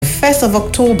1st of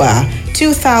October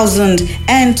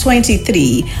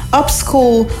 2023. Up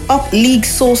School, Up League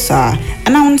Sosa.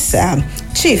 Announcer,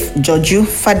 Chief Joju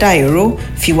Fadairo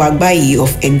Fiwagbayi of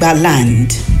Egba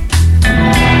Land.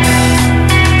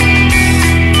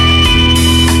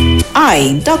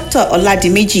 I, Dr.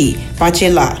 Oladimeji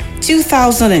Bachelor,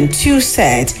 2002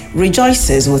 said,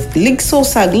 rejoices with League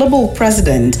Sosa Global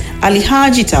President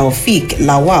Alhaji Taufik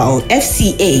Lawal,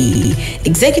 FCA,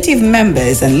 executive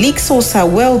members and League Sosa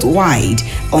worldwide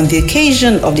on the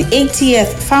occasion of the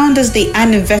 80th Founders Day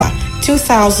anniversary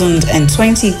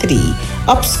 2023.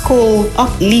 Up School,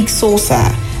 Up League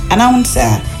Sosa.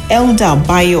 Announcer, Elder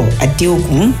Bayo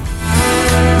Adeogun.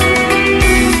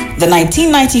 The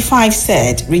 1995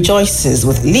 said rejoices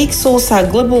with League Sosa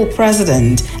Global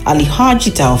President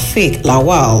Alhaji Taufik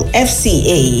Lawal,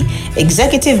 FCA,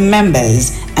 executive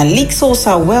members, and League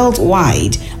Sosa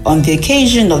worldwide on the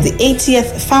occasion of the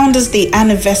 80th Founders Day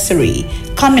anniversary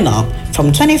coming up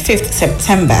from 25th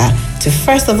September to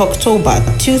 1st of October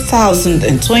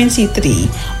 2023.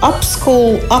 Up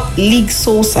School, Up League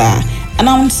Sosa.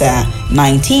 Announcer,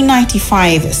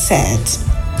 1995 said.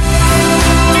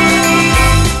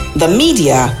 The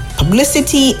media,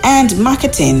 publicity and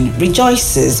marketing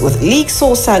rejoices with League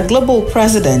Sosa Global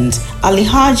President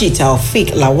Alhaji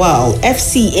Taufik Lawal,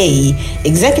 FCA,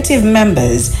 executive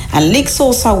members, and League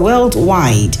Sosa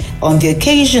worldwide on the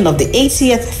occasion of the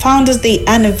 80th Founders Day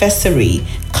anniversary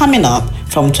coming up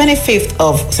from 25th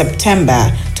of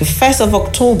September to 1st of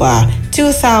October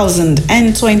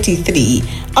 2023.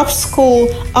 Up School,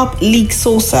 Up League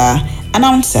Sosa.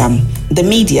 Announcer, the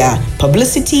media,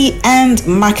 publicity and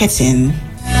marketing.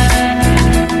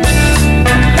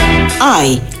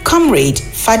 I, Comrade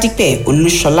Fadipe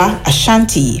Olushola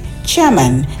Ashanti,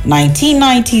 Chairman,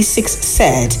 1996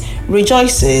 said,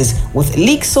 rejoices with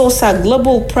League Sosa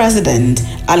Global President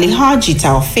Alhaji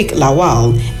Taufik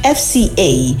Lawal,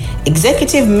 FCA,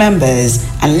 executive members,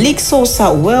 and League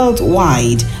Sosa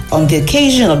worldwide on the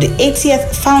occasion of the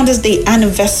 80th Founders Day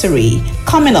anniversary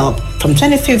coming up from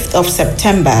 25th of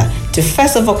September to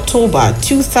 1st of October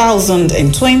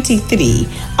 2023.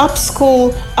 Up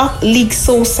School, Up League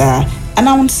Sosa.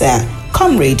 Announcer,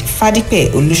 Comrade Fadipe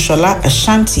Olushola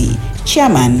Ashanti,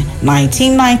 Chairman,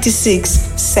 1996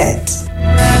 said.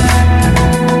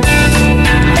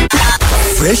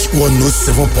 Fresh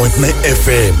 107.9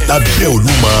 FM lábẹ́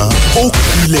Olúmọ ó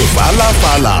kilẹ̀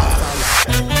fàlàfàlà.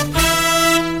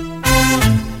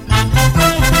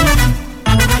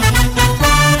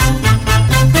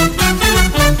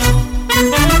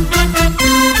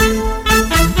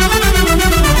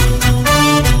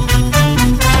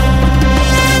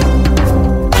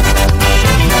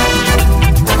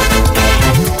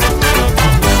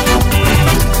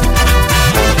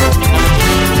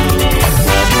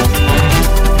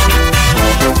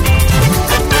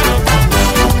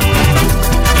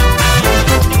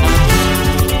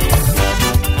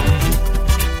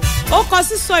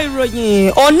 sísọ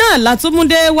ìròyìn ọ̀nà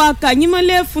látúmúdé wa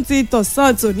kàyímọ́lé fún ti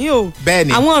tọ̀sán tòní o.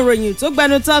 bẹ́ẹ̀ni àwọn ìròyìn tó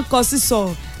gbẹnu tán kọ sísọ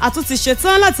àtúntì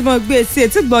ṣetán láti mọ gbé etí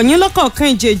etí gbọ̀nyín lọ́kọ̀ọ̀kan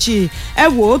ìjèjì ẹ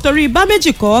wò ó torí bá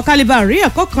méjì kọ́ kálíbà rí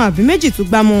ẹ̀kọ́ kan àbí méjì tó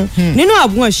gbámú nínú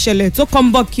àwọn ìṣẹ̀lẹ̀ tó kọ́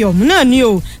ń bọ̀ kí ọ̀hún náà ni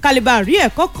o kálíbà rí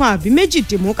ẹ̀kọ́ kan àbí méjì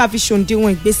dìmú ká fi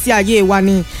ṣòǹdíwọ̀n ìgbésí ayé wa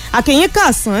ni àkèyìn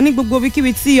kàsán ní gbogbo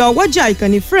ibikíbi tí ọwọ́jà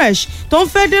ìkànnì fresh tó ń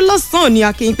fẹ́ dé lọ́sàn-án ni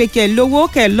àkèyìn pé kẹ́ ẹ lówó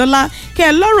kẹ́ ẹ lọ́lá kẹ́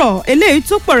ẹ lọ́rọ̀ eléyìí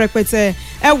tó pọ̀ rẹpẹtẹ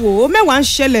ẹ wò ó mẹ́wàá ń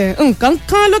ṣẹlẹ̀ nǹkan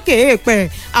kan lókè èèpẹ̀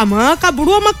àmọ́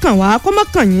káburú ó mọ̀ kàn wá kó mọ̀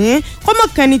kàn yín kó mọ̀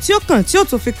kàn ẹni tí ó kàn tí ó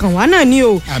tún fi kàn wá náà ni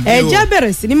o ẹ jẹ́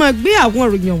bẹ̀rẹ̀ sí ni máa gbé àwọn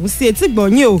ìròyìn ọ̀hún sí etí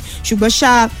gbọ̀nyìn o ṣùgbọ́n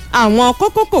ṣá àwọn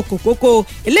kókó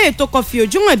eléyìí tó kọ́ fi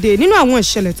ojú hàn dé nínú àwọn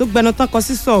ìṣẹ̀lẹ̀ tó gbẹnu tán kọ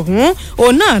sísọ ọ̀hún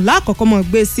òun náà lákọ̀ọ́kọ́ mọ̀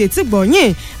gbé sí etí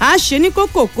gbọ̀nyìn á ṣe ní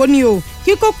kókó ni o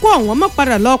kí kókó ọ̀wọ́n mọ̀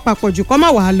padà lọ papọ̀ jù kọ́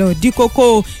máa wà á lọ dí kókó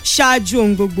ṣáájú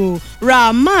ohun gbogbo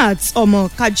Ramat ọmọ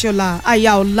Kájọlá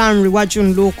aya Ọlánrewájú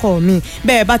ló kọ́ mi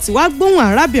bẹ́ẹ̀ bá ti wá gbóhùn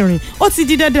arábìnrin ó ti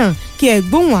di dandan kí ẹ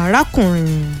gbóhùn arákùnrin.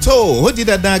 tó ó di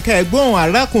dandan kí ẹ gbóhùn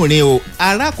arákùnrin o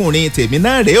arákùnrin tèmi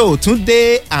náà rèé ò Túndé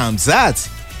Hamzat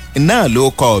náà ló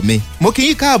kọ́ mi mo kí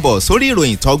yín káàbọ̀ sórí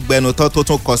ìròyìn tó gbẹnu tó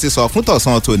tún kọ sísọ fún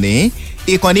tọ̀sán tòní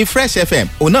ìkànnì Fresh FM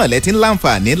òun náà lẹ́tí ń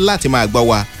láǹfààní láti máa gbọ́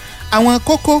wa àwọn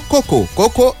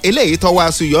kókó eléyìí tó wá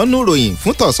sùyọ́nù ròyìn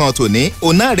fún tọ̀sán tòní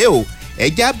òun náà rèé o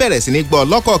ẹjẹ́ bẹ̀rẹ̀ sí ní gbọ́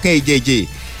lọ́kọ̀ọ̀kan ìjèjì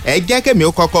ẹjẹ́ kẹ́mi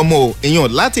ó kọ́kọ́ mú o ìyún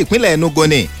láti ìpínlẹ̀ Enugu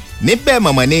ni níbẹ̀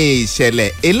mọ̀mọ́ ní ìṣẹ̀lẹ̀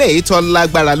eléyìí tó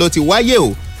lágbára ló ti wáyé o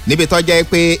níbi tó jẹ́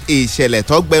pé ìṣẹ̀lẹ̀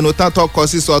tó gbẹnu tán tó kọ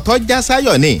sísọ tó já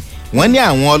sáyọ̀ ni wọ́n ní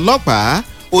àwọn ọlọ́pàá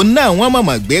òun náà wọ́n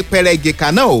mọ̀mọ́ gbé pẹ́rẹ́gì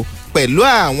kaná o pẹ̀lú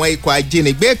àwọn ikọ̀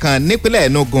ajínigbé kan nípínlẹ̀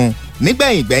Enugu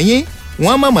nígbẹ̀yìngbẹ̀yìn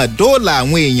wọ́n mọ̀mọ́ dóòlà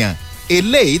àwọn èèyàn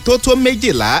eléyìí tó tó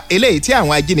 12 eléyìí tí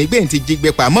àwọn ajínigbé ti jí gbé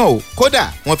pamọ́ o kódà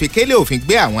wọ́n fi kélé òfin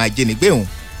gbé àwọn ajínigbé òun.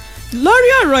 lórí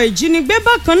ọ̀rọ̀ ìjínigbé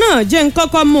bákan náà jẹ́ nǹkan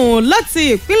kan mú láti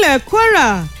ìpínlẹ̀ Kwara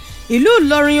ìlú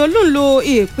Ìlọrin olúńlò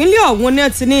ìpínlẹ̀ ọ̀hún ni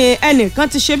ti ní ẹnìkan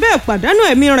ti ṣe bẹ́ẹ̀ pàdánù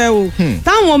ẹ̀mí rẹ̀ o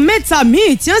táwọn 3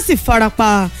 míì tí wọ́n sì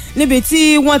farapa níbi tí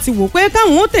wọ́n ti wò pé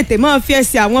káwọn ó tètè máa fi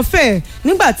ẹsẹ̀ àwọn fẹ́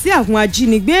nígbà tí àwọn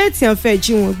ajínigbé tí wọ́n fẹ́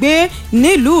jí wọn gbé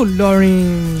nílùú Ìlọrin.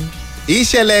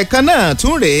 ìṣẹ̀lẹ̀ kan náà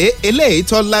tún rèé eléyìí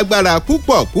tó lágbára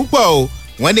púpọ̀ o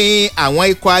wọ́n ní àwọn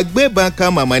ikọ̀ agbébọn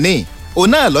kan mọ̀mọ́ ní òun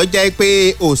náà ló jẹ́ pé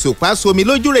òṣùpá somi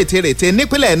lójú rètérètè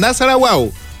nípínlẹ̀ Nasarawa o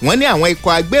wọ́n ní àwọn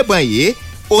ikọ̀ agbébọn yìí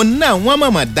òun náà wọ́n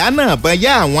mọ̀mọ́ dáná bọ́n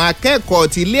yá àwọn akẹ́kọ̀ọ́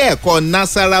ti ilé ẹ̀kọ́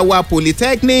Nasarawa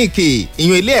Polytechnic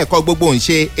ìyún ilé ẹ̀kọ́ gbogbo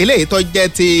ńṣe eléyìí tó jẹ́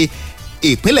ti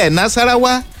ìpínlẹ̀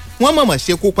Nasarawa wọ́n mọ̀mọ́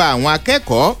ṣekú pa àwọn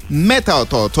akẹ́kọ̀ọ́ 3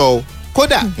 ọ̀tọ̀ọ̀tọ̀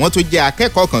kódà wọ́n tún jẹ́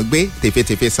akẹ́kọ̀ọ́ kan gbé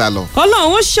tèfetèfe sá lọ.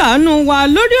 Ọlọ́run ṣàánú wa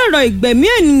lórí ọ̀rọ̀ ìgbẹ̀mí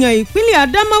ènìyàn ìpínlẹ̀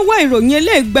Adamawa ìròyìn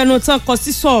eléègbẹnu tán kọ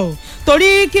sísọ torí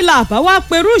kí la bá wá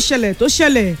perú ìṣẹ̀lẹ̀ tó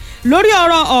ṣẹlẹ̀ lórí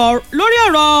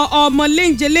ọ̀rọ̀ ọmọ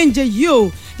léńjẹ yìí o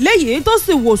léyìí tó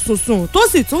sì wò sùnsùn tó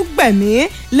sì tún gbẹ̀mí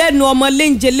lẹ́nu ọmọ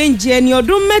léńjẹ ẹni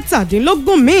ọdún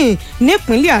 17 míì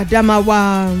nípínlẹ̀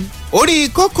Adamawa. orí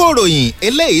kókó ròyìn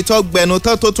eléyìí tó gbẹnu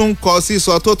tán tó tún kọ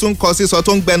sísọ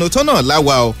tó ń gbẹnu tán náà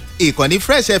láwa o ìkànnì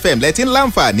Fresh FM lẹ́tí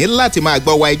láǹfààní láti máa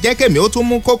gbọ́ wa ìjẹ́kẹ̀mí ó tún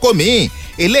mú kókó míì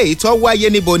eléyìí tó wáyé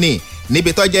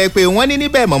níbi tó jẹ́ pé wọ́n ní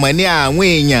níbẹ̀ mọ̀mọ́ ní àwọn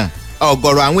èèyàn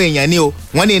ọ̀gọ̀rọ̀ àwọn èèyàn ni o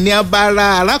wọ́n ní ní abára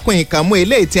arákùnrin kan mú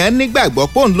eléyìí tí wọ́n nígbàgbọ́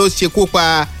pòun ló ṣekú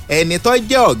pa ẹni tó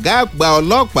jẹ́ ọ̀gá àgbà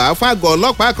ọlọ́pàá fágọ̀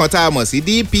ọlọ́pàá kan tá a mọ̀ sí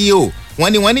DPO wọ́n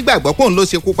ní wọ́n nígbàgbọ́ pòun ló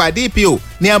ṣekú pa DPO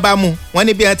ní abámu wọ́n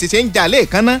ní bí wọ́n ti ṣe ń jà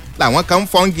léèkánná làwọn kan ń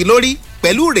fọ́ngi lórí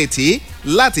pẹ̀lú ìrètí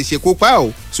láti ṣekú pa o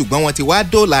ṣùgbọ́n wọ́n ti wá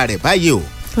dóòlà rẹ̀ báyìí o.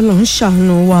 Ọlọ́run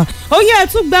ṣàánú wa ó yẹ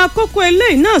tún gba kókó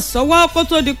eléyìí náà sọ́wọ́ kó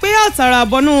tó di pé àtàrà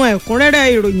àbọnú ẹ̀kúnrẹ́rẹ́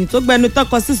ìròyìn tó gbẹnu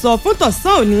tọkọ sísọ fún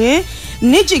tọ̀sán òní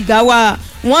ní Jìgáwá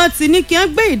wọ́n ti ní kí wọ́n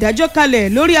gbé ìdájọ́ kalẹ̀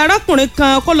lórí arákùnrin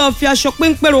kan kó lọ́ọ́ fi aṣọ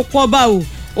péńpé roko ọba o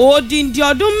odindi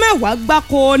ọdún 10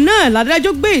 gbáko náà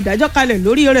ládájọ́ gbé ìdájọ́ kalẹ̀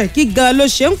lórí rẹ̀ kí gan ló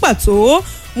ṣe ń pàtó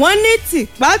wọ́n ní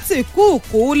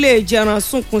tìpátìkúùkù lè jẹran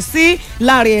sunkún sí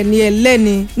láàrin ẹni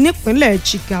ẹlẹ́ni nípínlẹ̀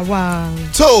Jìgáwá.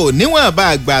 tó níwọ̀n bá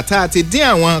àgbà tá a ti dín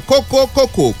àwọn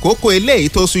kókó eléyìí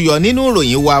tó súyọ nínú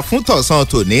ìròyìn wa fún tọ̀sán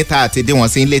tòní tá a ti dín wọn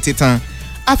sí létí tán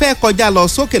a fẹ́ kọjá lọ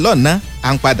sókè lọ́nà à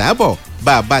ń padà bọ̀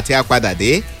bá a bá ti a padà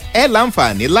dé ẹ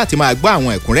láǹfààní láti máa gbọ́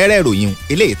àwọn ẹ̀kúnrẹ́rẹ́ ìròyìn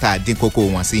eléyìí tá a dín kókó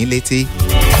wọn sí létí.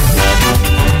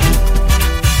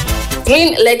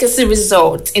 Green Legacy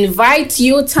Resort invites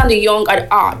youth and the young at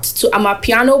heart to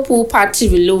Amapiano Pool Party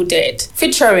Reloaded,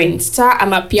 featuring star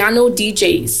Amapiano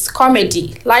DJs,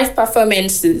 comedy, live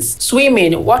performances,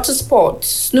 swimming, water sports,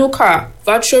 snooker,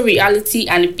 virtual reality,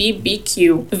 and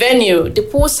BBQ. Venue: the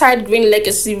poolside Green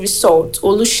Legacy Resort,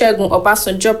 Olusegun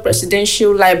Obasanjo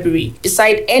Presidential Library,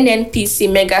 beside NNPC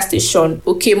Mega Station,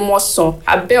 Okemoson,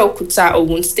 Abeokuta,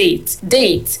 Ogun State.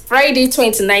 Date: Friday,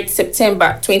 29th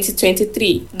September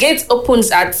 2023. Gate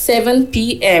opens at 7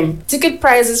 p.m. Ticket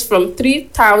prices from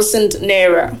 3,000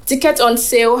 Naira. Ticket on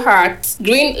sale at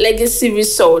Green Legacy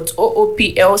Resort,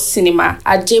 OOPL Cinema,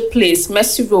 at J Place,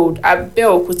 Mercy Road,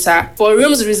 Abeokuta. For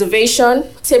rooms reservation,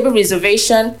 table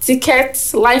reservation,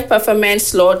 tickets, live performance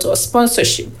slot, or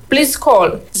sponsorship, please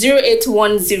call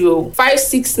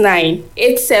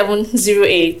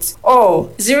 0810-569-8708 or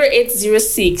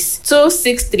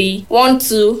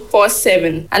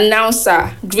 0806-263-1247.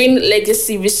 Announcer, Green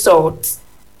Legacy Resort.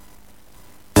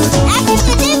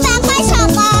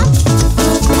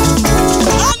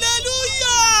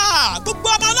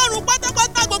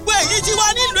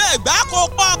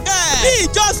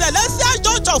 Ìjọ Celestial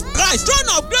Church of Christ, Throne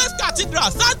of Grace Cathedral,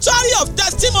 Sanctuary of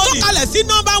Testimony. Sọ̀kalẹ̀ sí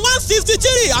nọ́mbà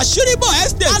 163 Àṣíríbọ̀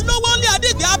Estate, Alówólé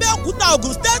Adégbé, Abẹ́òkúta,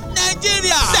 Ògùn State,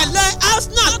 Nàìjíríà. Sẹ̀lẹ̀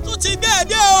Arsenal tún ti gbé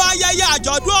èdè o ayẹyẹ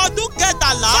àjọ̀dún ọdún 13.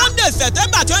 Sunday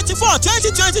September 24,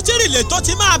 2023 lè tó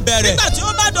ti máa bẹ̀rẹ̀. Nígbà tí ó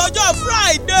bá dọjọ́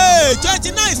Friday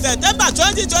 29 September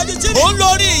 2023. Òun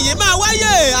lórí ìyìn máa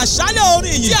wáyé àṣálẹ̀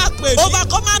orin yìí. Tí a pè ní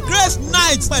Overcomer Grace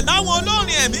Night pẹ̀lú àwọn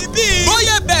olórin ẹ̀mí bíi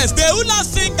Bóyè Best, Beulah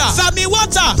Singer, Sami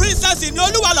Water, Princess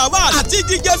Ìníolúwalàwà àti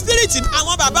DJ Spirit.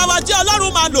 Àwọn bàbá wa jẹ́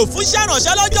Ọlọ́run máa lò fún iṣẹ́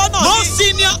ìrànṣẹ́ lọ́jọ́ náà. Most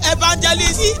Senior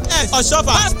Evangelist E.S.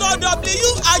 Ọ̀ṣọ́fà, Pastor W.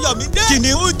 Ayọ̀mídé,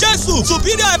 Kìnìún Jésù,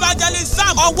 Superior Evangelist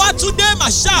Sam Ọwátúndé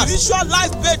Marshal, Visual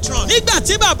Life Patron. Nígbà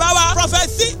tí bàbá wa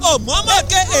Prọfẹ̀sì Òmọ́mọ́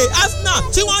aka Asna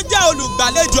tí wọ́n jẹ́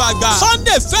olùgbàlejò àgbà.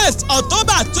 Sunday 1st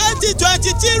October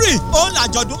 2023 òun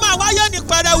làjọ̀dún máa wáyé ní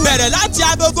pẹrẹwu. Bẹ̀rẹ̀ láti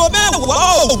agogo 10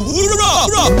 òwúrọ̀.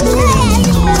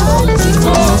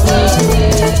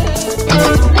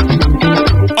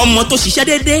 ọmọ tó ṣiṣẹ́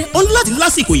déédéé ó ní láti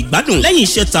lásìkò ìgbádùn lẹ́yìn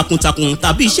iṣẹ́ takuntakun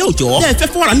tàbí iṣẹ́ òòjọ́ tẹ́ ẹ fẹ́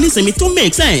fọ́ra nísinmi tó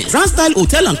make sense. Grand Style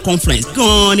Hotel and Conference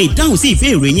gan-an ni ìdáhùn sí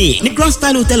ìbéèrè yín ní Grand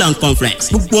Style Hotel and Conference.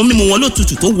 gbogbo mímu wọn ló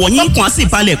tutù tó wọ̀nyí ọkàn á sì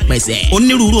balẹ̀ pẹ̀sẹ̀.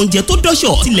 onírúurú oúnjẹ tó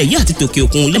dọ́ṣọ̀ tilẹ̀ yìí àti tòkè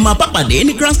òkun lè máa bá pàdé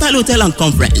ní Grand Style Hotel and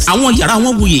Conference. àwọn yàrá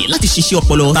wọn wuyì láti ṣiṣẹ́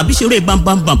ọpọlọ tàbí ṣeré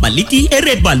bambambambaliki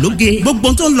eré balóge.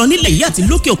 gbogbo tó ń lọ nílẹ̀ yìí àti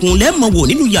lókè òkun lẹ́ẹ̀ mọ̀ wò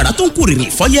nínú yàrá tó ń kúrìrì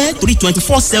fọ́yẹ́ torí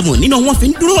 24/7 nínú wọn fi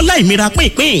ń dúró láì mira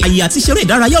pínpín. àyè àti ṣeré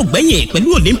ìdárayá ògbẹ́yìn pẹ̀lú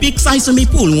Olympic size swimming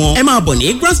pool wọn. ẹ máa bọ̀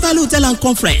ní Grand Style Hotel and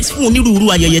Conference fún onírúurú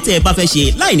ayẹyẹ tẹ́ ẹ bá fẹ́ ṣe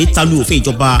láì ní talu òfin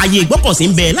ìjọba. àyè ìgbọ́kọ̀sí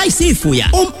ń bẹ láì sí ìfòyà.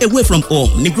 home away from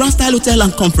home ní Grand Style Hotel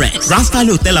and Conference. Grand Style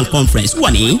Hotel and Conference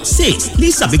wà ní 6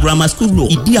 Lisabi Grammar School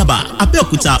Road Ìdíàbà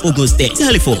Abẹ́òkúta Ogun State.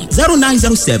 telephone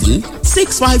 0907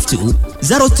 652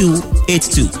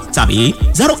 0282 tàbí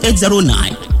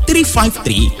 0809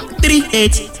 353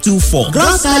 3824.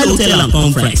 Grand Style Hotel and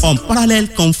Conference on Parallel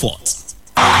Comfort.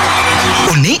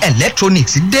 Òní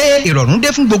electronics dé ìrọ̀rùn dé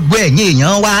fún gbogbo ẹ̀yin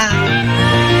èèyàn wa.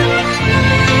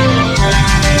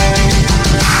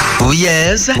 Oh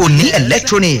yes, Òní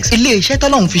Electronics ilé-iṣẹ́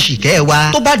tọ́lọ́run fi ṣìkẹ́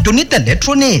wa tó bá donate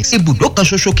electronics ibùdó kan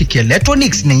ṣoṣo kìkì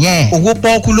electronics nìyẹn owó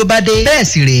pọ́ọ́kú ló bá dé bẹ́ẹ̀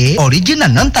sì rèé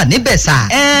original náà ń tà níbẹ̀ sà.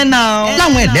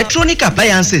 láwọn electronic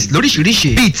appliances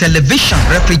lóríṣiríṣi bíi television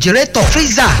refrigerator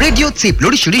freezer radio tape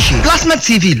lóríṣiríṣi plasma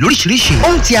tv lóríṣiríṣi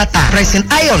home theatre pressing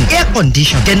iron air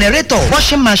condition generator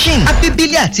washing machine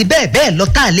abibili àti bẹ́ẹ̀ bẹ́ẹ̀ lọ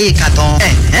tá a lè kà tán.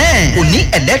 Òní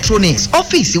Electronics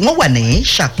ọ́fíìsì wọn wà ní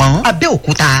Ṣàpọ́n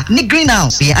Abẹ́òkúta ní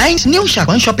greenhouse behind New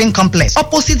Ṣàpọ́n shopping complex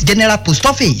opposite General Post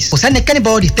Office. kò sẹ́ni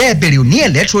kẹ́nìbọ̀dì tẹ́ ẹ bèrè Òní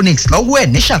Electronics lọ́wọ́ ẹ̀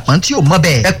ní Ṣàpọ́n tí ò mọ̀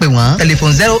bẹ́ẹ̀. ẹ pè wọ́n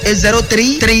telephone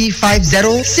 0803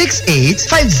 350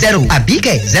 6850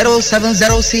 àbíkẹ́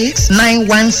 0706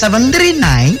 917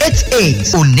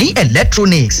 3988. Òní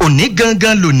Electronics òní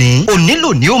gangan lónìí òní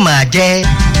lónìí ó máa jẹ́.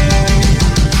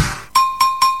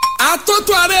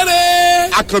 Atótó arére.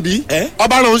 Àkànbí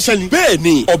ọba rán ṣẹ́ ni.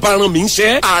 Bẹ́ẹ̀ni ọba rán mi ń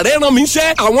ṣẹ́ ààrẹ rán mi ń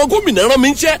ṣẹ́ àwọn gómìnà rán mi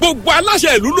ń ṣẹ́ gbogbo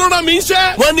aláṣẹ ìlú ló rán mi ń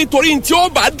ṣẹ́. wọ́n nítorí tí ó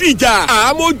bá dìjà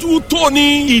àmójú tó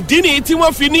ni ìdí ni tí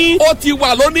wọ́n fi ní ó ti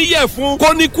wà lóníyẹ̀ fún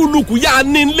kó ní kúlùkù yá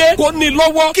nílé kó ní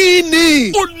lọ́wọ́. kí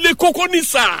ni. ó lè kókó ní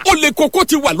sà ó lè kókó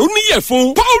ti wà lóníyẹ̀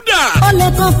fún powder. ó lè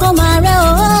kókó máa rẹ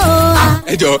o.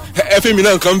 ẹ jọ ẹ fi mi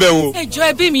náà kan bẹ́ẹ̀ o. ẹ jọ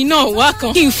ẹbí mi náà wá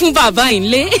kan kí n fún bàbá yìí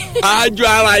lé. àjọ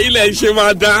ara ilẹ̀ ṣe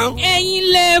máa dán. ẹ̀yin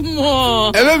lè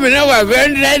mọ̀. ẹbí mi náà wà fẹ́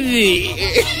rẹ́dì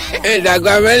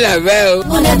ìdàgbà mẹ́lẹ̀ bẹ́ẹ̀ o.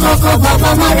 ó lè kókó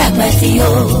bàbá má rẹpẹtì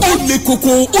o. ó lè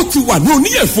kókó ó ti wà ní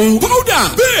oníyẹ̀fun powder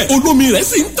bẹ́ẹ̀ olómi rẹ̀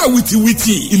sì ń ta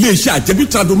wìtìwìtì iléeṣẹ́ àjẹbí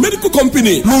trado medical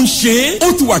company ló ń ṣe é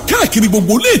ó ti wà káàkiri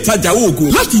gbogbo ilé ìtajà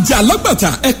oògùn láti jẹ́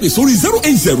alágbàtà ẹ pè sórí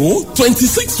 080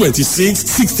 26 26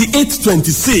 68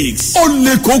 26 ó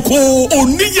lè kókó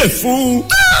oníyẹ̀fun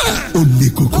ó lè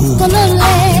kókó.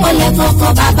 ó lè kókó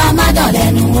bàbá má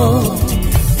dọ̀lẹ́nu o.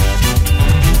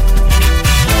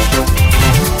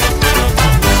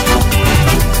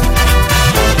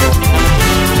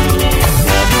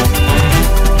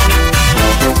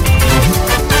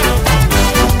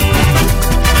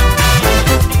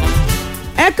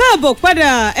 káàbọ̀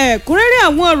padà ẹ̀kúnrẹ́rẹ́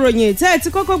àwọn òròyìn tẹ́ ẹ ti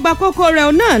kọ́kọ́ gba kókó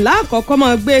rẹ̀ náà láàkọ́kọ́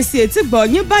máa gbé sí etí gbọ̀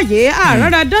yín báyìí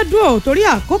àràrà dádùn ò torí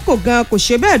àkókò gan kò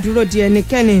ṣe bẹ́ẹ̀ dúró di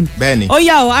ẹnikẹ́ni. bẹ́ẹ̀ni. ó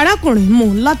yá o arákùnrin mú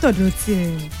látọ̀dọ̀ tiẹ̀.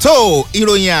 tó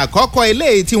ìròyìn àkọ́kọ́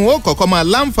eléyìí tí wọ́n kọ́kọ́ máa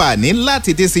láǹfààní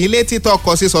láti ti sin ilé títọ́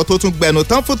kọ sísọ tó tún gbẹnu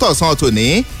tán fún tọ̀sán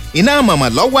tòní iná mọ̀mọ́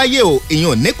lọ́wáyé o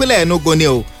ìyún nípínlẹ̀ Enugu ni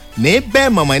o níbẹ̀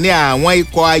mọ̀mọ́ ni àwọn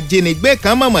ikọ̀ ajínigbé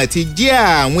kan mọ̀mọ́ ti jí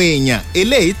àwọn èèyàn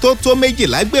eléyìí tó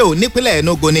méjìlá gbé o nípínlẹ̀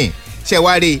Enugu ni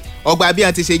ṣẹ̀wárí ọgbà bí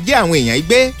wọ́n ti ṣe jí àwọn èèyàn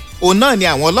gbé òun náà ni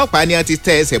àwọn ọlọ́pàá ni wọ́n ti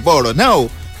tẹ ẹsẹ̀ bọ ọ̀rọ̀ náà o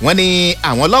wọ́n ní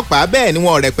àwọn ọlọ́pàá bẹ́ẹ̀ ni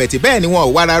wọ́n rẹpẹ̀tì bẹ́ẹ̀ ni wọ́n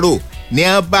wárarò ni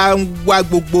wọ́n bá ń wá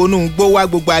gbogbo inú gbó wá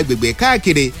gbogbo agbègbè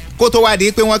káàkiri kó tó wá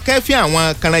di pé wọ́n kẹ́fín àwọn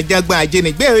kànáńjàngbọ̀n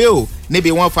ajínigbé o níbi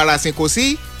wọ́n farasin kò sí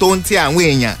tó ń ti àwọn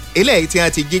èèyàn eléyìí tí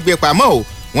wọ́n ti jí gbé pamọ́ o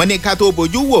wọ́n ní ká tó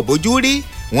bójú wò bójú rí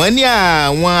wọ́n ní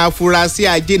àwọn afurasí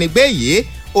ajínigbé yìí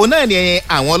òun náà ni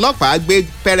àwọn ọlọ́pàá gbé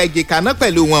pẹrẹgì kaná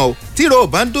pẹ̀lú wọn o tíro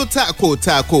bando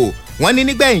tako wọ́n ní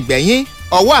nígbẹ̀yìngbẹ̀yìn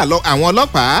ọwọ́ àwọn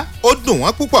ọlọ́pàá ó dùn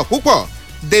wọ́n púpọ̀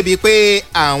débi pé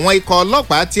àwọn ikọ̀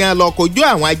ọlọ́pàá tí wọ́n lọ kojú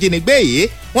àwọn ajínigbé yìí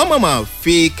wọ́n mọ̀mọ́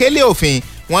fi kélé òfin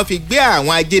wọ́n fi gbé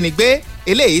àwọn ajínigbé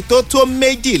eléyìí tó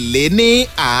méjìléní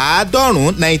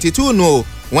àádọ́rùn-ún 92 nù o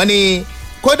wọ́n ní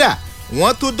kódà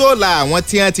wọ́n tún dóòlà àwọn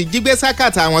tí wọ́n ti jí gbé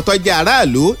sákàtà àwọn tó jẹ́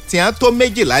aráàlú tí wọ́n tó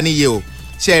méjìlá níye o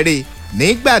ṣẹ̀rí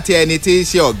nígbà tí ẹni tí í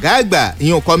ṣe ọ̀gá àgbà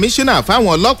ìyún kọmíṣánná fáwọn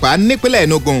ọlọ́pàá nípínlẹ̀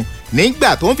Enugu nígbà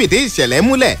tó ń fìdí ìṣẹ̀lẹ̀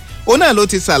múlẹ̀ ó náà ló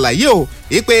ti ṣàlàyé o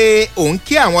wípé òun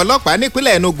kí àwọn ọlọ́pàá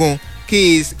nípínlẹ̀ Enugu kí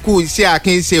kú iṣẹ́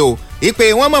akínṣe o ìpè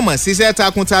wọ́n mọ̀mọ̀ ṣiṣẹ́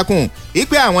takuntakun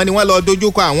ìpè àwọn ni wọ́n lọ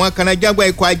dojúkọ àwọn kanajàgbà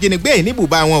ikọ̀ ajínigbé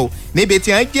níbùbá wọn o níbi tí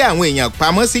wọ́n jẹ́ àwọn èèyàn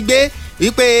pamọ́ sí gbé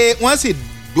ìpè wọ́n sì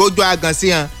dojú agan sí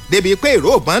wọn débi pé ìró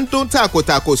òbá ń dún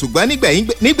takòtàkò ṣùgbọ́n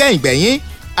nígbẹ̀yìngbẹ̀yìn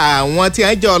àwọn tí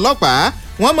wọ́n jẹ́ ọlọ́pàá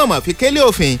wọ́n mọ̀mọ̀ fi kélé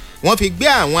òfin wọ́n fi gbé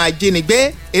àwọn ajínigbé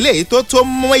eléyìí tó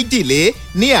méjìlé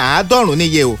ní 50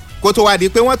 níye o kó tó wá di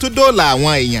pé wọ́n tún dóòlà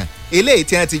àwọn èèyàn eléyìí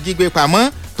tí wọ́n ti jí gbé pamọ́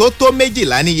tó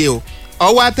 12 níye o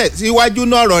ọwọ́ àtẹ̀síwájú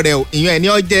náà ọ̀rọ̀ rẹ̀ ìyẹn ẹni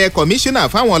ó jẹ́ kọmíṣánná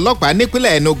fáwọn ọlọ́pàá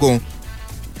nípínlẹ̀ Enugu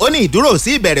ó ní ìdúró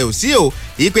sí ìbẹ̀rẹ̀ ò sí o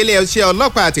ìpele iṣẹ́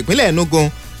ọlọ́pàá tìpínlẹ̀ Enugu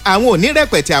àwọn ò ní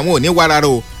rẹpẹtẹ àwọn ò ní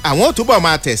wararo àwọn ò túbọ̀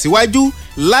máa tẹ̀síwájú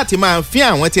láti máa fín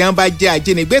àwọn tí wọ́n bá jẹ́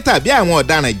ajínigbé tàbí àwọn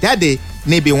ọ̀daràn jáde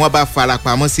níbi wọ́n bá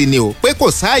farapamọ́ sí ni o pé kò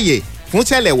sáàyè fún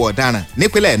ṣẹlẹ̀wọ̀ ọ̀daràn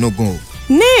nípínlẹ̀ Enugu o.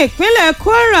 ní ìpínlẹ̀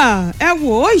Kwara ẹ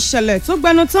wò ó ìṣẹ̀lẹ̀ tó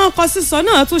gbẹnu tán kọ sísọ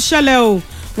náà tún ṣẹlẹ̀ o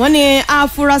wọ́n ní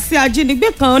afurasí ajínigbé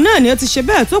kan náà ni ó ti ṣe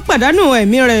bẹ́ẹ̀ tó pàdánù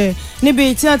ẹ̀mí rẹ̀ níbi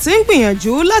tí wọ́n ti ń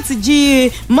gbìyànjú láti jí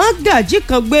mágàjí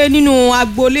kan gbé nínú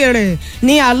agboolé rẹ̀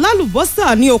ní alálùbọ́sà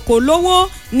ní oko lówó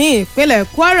ní ìpínlẹ̀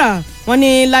Kwara wọ́n ní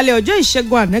lálẹ́ ọjọ́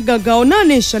ìṣẹ́gun àná gangan ọ̀nà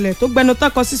ní ìṣẹ̀lẹ̀ tó gbẹnu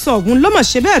tọkọ sísọ ọ̀hún ló mọ̀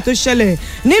ṣe bẹ́ẹ̀ tó ṣẹlẹ̀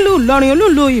nílùú Ìlọrin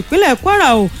olúùlú ìpínlẹ̀ Kwara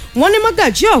o wọ́n ní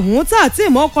mágàjí ọ̀hún tá àti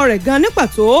ìmọ̀ ọkọ rẹ̀ gan ní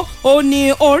pàtó ó ní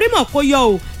orímọ̀ kó yọ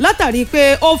o látàrí pé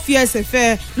ó fi ẹsẹ̀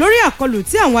fẹ́ lórí àkọlù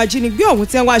tí àwọn ajínigbé ọ̀hún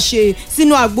tẹ́ wá ṣe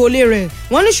sínú agboolé rẹ̀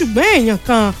wọ́n ní ṣùgbọ́n èèyàn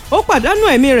kan ó pàdánù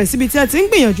ẹ̀mí rẹ̀ síbi tí a ti ń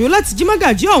gbìyànjú láti jí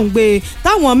mágàjí ọ̀hún gbé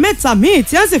táwọn mẹ́ta míì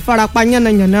tí a sì farapa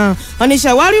yánnayànna wọ́n ní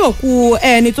ṣàwárí òkú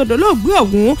ẹni tó dolóògbé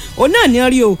ọ̀hún òun náà ní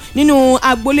rí o nínú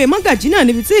agboolé mágàjí náà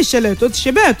níbi tí ìṣẹ̀lẹ̀ tó ti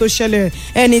ṣe bẹ́ẹ̀ tó ṣẹlẹ̀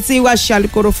ẹni tí wàá ṣe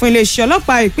alukoro fún iléeṣẹ́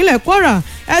ọlọ́pàá ìpínlẹ̀ Kwara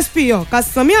SP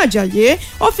Ọ̀kasànmí Àjàyé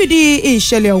ó fìdí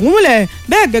ìṣẹ̀lẹ̀ ọ̀hún múlẹ̀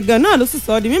bẹ́ẹ̀ gẹ́gẹ́ náà ló sì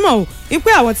sọ ọ́ di mímọ̀ o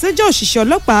ìpè àwọn tí ó jẹ́ òṣìṣẹ́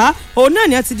ọlọ́pàá òun náà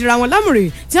ni a ti dira wọn lámùrè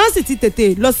tí wọ́n sì ti tètè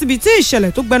lọ síbi tí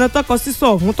ìṣẹ̀lẹ̀ tó gbẹnu tọkọ sísọ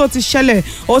ọ̀hún tó ti ṣẹlẹ̀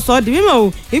ó sọ ọ́ di mímọ̀ o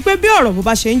ìpè bí ọ̀rọ̀ bó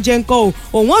bá ṣe ń jẹ́ ńkọ́ o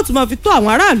òun ó tún máa fi tó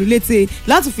àwọn aráàlú létí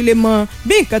láti fi lè mọ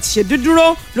bí nǹkan ti ṣe dúdúró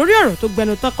lórí ọ̀rọ̀ tó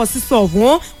gbẹnu tọkọ sísọ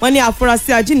ọ̀hún wọn ní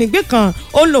afurasí ajínigbé kan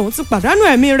ó lòun ti pàdánù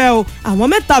ẹ̀mí rẹ̀ o àwọn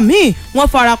mẹ́ta míì wọ́n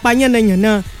fara pa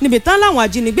yánnayànna níbi tán láwọn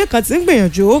ajínigbé kan ti ń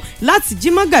gbìyànjú láti jí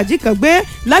mágàjí kan gbé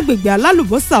lágbègbè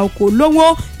alálùbọ́sà oko lówó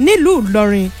nílùú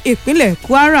Ìlọrin ìpínlẹ̀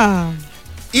Kwara.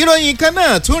 ìròyìn kan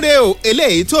náà tún rèé o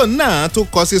eléyìí tó náà tún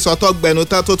kọ sísọ tó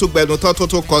gbẹnután tó tún gbẹnután tó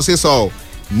tún kọ sísọ o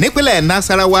nípínlẹ̀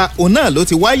Nasarawa òun náà ló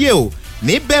ti wáyé o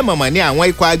níbẹ̀ mọ̀mọ́ ni àwọn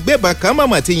ikọ̀ agbébọn kan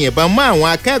mọ̀mọ́ ti yìnbọn mọ́ àwọn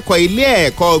akẹ́kọ̀ọ́ ilé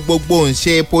ẹ̀kọ́ gbogbo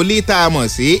ńṣe poli tá a mọ̀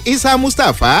sí Isa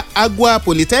Mustapha Agua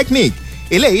Polytechnic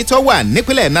eléyìí tó wà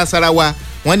nípínlẹ̀ Nasarawa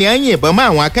wọ́n ní à ń yìnbọn mọ́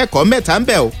àwọn akẹ́kọ̀ọ́ mẹ́ta ń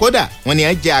bẹ̀ o kódà wọ́n ní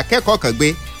à ń jẹ akẹ́kọ̀ọ́ kan gbé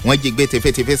wọ́n jí gbé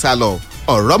tefetefe sá lọ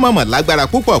ọ̀rọ̀ mọ̀mọ́ lágbára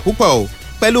púpọ̀ o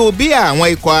pẹ̀lú bí àwọn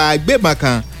ikọ̀ agbébọn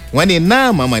kan wọ́n ní náà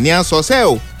mọ̀mọ́ ní à ń sọsẹ́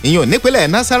o ìyẹn nípínlẹ̀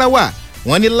Nasarawa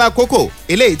wọ́n ní lákòókò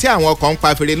eléyìí tí àwọn ọkọ̀ ń pa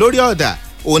fèrè lórí ọ̀dà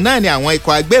òun náà ni àwọn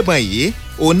ikọ̀ agbébọn yìí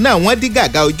òun náà wọ́n dí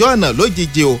gàgà ojú ọ̀nà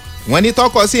lójijì o wọ́n ní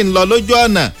tọkọ sí ń lọ lójú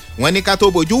ọ̀nà wọ́n ní ká tó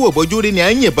bójú wò bójú rí ni à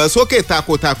ń yìnbọn sókè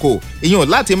takòtakò ìyẹn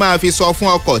láti máa fi sọ fún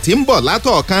ọkọ̀ tí ń bọ̀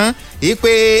látọ̀ọ̀kan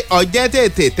ìpè ọjẹ́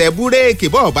tètè tẹ búréèkì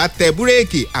bọ́ọ̀ bá tẹ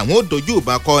búréèkì àwọn ò dojú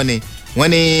ìbọn kọ ni wọ́n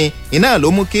ní iná ló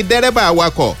mú kí dẹ́rẹ́bà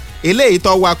wakọ̀ eléyìí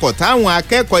tó wakọ̀ táwọn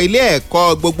akẹ́kọ̀ọ́ ilé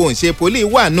ẹ̀kọ́ gbogbo ńṣe poli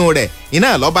wà nù rẹ̀ iná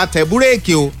ló bá tẹ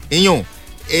búréèkì o ìyẹn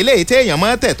eléyìí téèyàn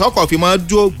máa tẹ̀ tọkọ̀ fi máa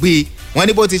dúró gbé wọ́n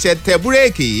ní bó ti ṣe tẹ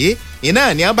búréèkì yìí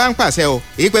iná ni wọ́n bá ń pàṣẹ o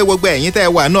ìpè gbogbo ẹ̀yin tẹ́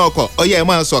wà náà ọkọ̀ ọyẹ́ ẹ̀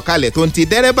máa sọ̀kalẹ̀ tó ń ti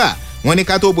dẹ́rẹ́bà wọ́n ní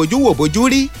ká tó bójú wò bójú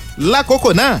rí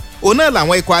lákòókò náà òun náà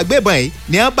làwọn ikọ̀ agbébọn yìí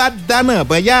ni wọ́n bá dáná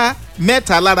bọ́n yá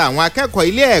mẹ́ta lára àwọn akẹ́kọ̀ọ́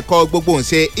ilé ẹ̀kọ́ gbogbo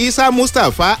ńṣe Isa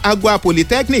Mustapha Agua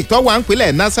Polytechnic tó wà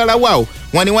nípínlẹ̀ Nasarawa o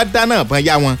wọ́n ní wọ́n dáná bọ́n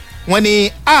yá wọn wọ́n ní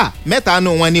mẹ́ta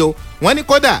nù wọn ni o wọ́n ní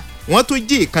kódà wọ́n tún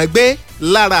jí ìkan gbé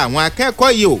lára àwọn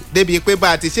akẹ́kọ̀ọ́ yìí o débi pé bá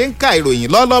a ti ṣe ń ka ìròyìn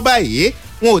lọ́lọ́ báyìí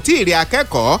wọn ò tí ì rí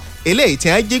akẹ́kọ̀ọ́ eléyìí tí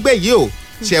wọ́n jí gbé yìí o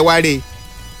ṣẹ̀wárí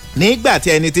nígbà tí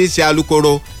ẹni tí í ṣe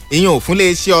alukoro ìyẹn òfin lè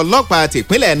ṣe ọlọ́pàá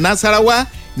tìpínlẹ̀ Nasarawa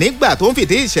nígbà tó ń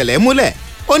fìdí ìṣẹ̀lẹ̀ múlẹ̀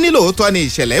ó ní lóòótọ́ ni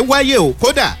ìṣẹ̀lẹ̀ wáyé o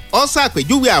kódà ó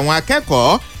ṣàpèjúwe àwọn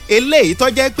akẹ́kọ̀ọ́ eléyìí tó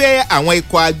jẹ́ pé àwọn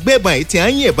ikọ̀ agbébọn yìí tí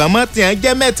wọ́n yìnbọn mọ́ tí wọ́n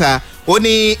jẹ́ mẹ́ta ó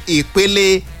ní ìpele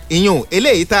ìyẹn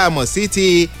eléyìí tá a mọ̀ sí ti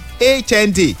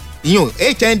HND ìyẹn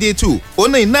HND2 ó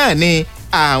ní náà ni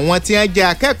àwọn tí wọ́n jẹ́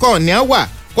akẹ́kọ̀ọ́ ní wà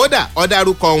kódà ó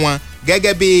dárúkọ wọn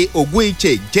gẹ́gẹ́ bí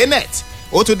Oguiche Janet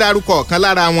ó tún dárúkọ ọ̀kan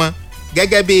lára wọn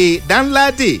gẹ́gẹ́ bí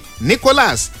Danladi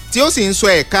Nicholas tí ó sì ń sọ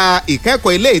ẹ̀ka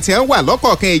ìkẹ́kọ̀ọ́ ilé tí wọ́n wà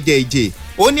lọ́kọ̀ọ̀kan èjèèjì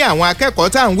ó ní àwọn akẹ́kọ̀ọ́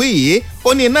tá à ń wí yìí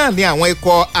ó ní náà ní àwọn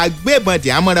ikọ̀ agbébọn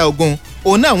dìámọ́ra ogun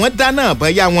òun náà wọ́n dáná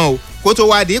àbọ̀n yá wọn o kó tó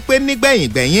wá di pé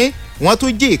nígbẹ̀yìn wọ́n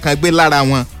tún jí ìkan gbé lára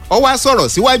wọn ó wá sọ̀rọ̀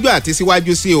síwájú àti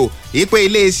síwájú sí o ìpè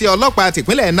iléeṣẹ́ ọlọ́pàá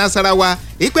tìpínlẹ̀ Nasarawa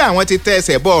ìpè àwọn ti tẹ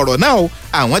ẹsẹ̀ bọ ọ̀rọ̀ náà o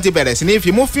àwọn ti bẹ̀rẹ̀ sí ní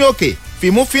fimúfín òkè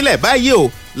fimúfínlẹ̀ báyìí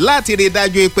o láti rí i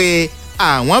dájú pé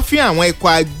àwọn fi àwọn ikọ̀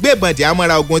agbébọ̀dì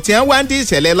amọ̀ra ogun tí wọ́n wá ń dí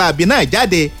ìṣẹ̀lẹ̀ láabi náà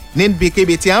jáde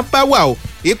níbikíbi tí wọ́n bá wà o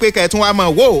ìpè kẹtùn wa mọ̀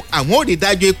wò àwọn ò rí i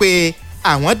dájú pé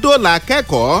àwọn dóòlà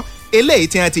akẹ́kọ̀ọ́ eléyìí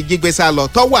tí wọ́n ti jí gbé sá lọ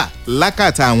tó wà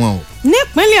lákàtà wọn o.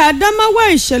 nípínlẹ̀ Adamawa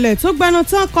ìṣẹ̀lẹ̀ tó gbẹnu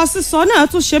tán kọ sísọ náà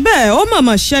tún ṣe bẹ́ẹ̀ ó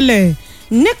mọ̀mọ̀ ṣẹlẹ̀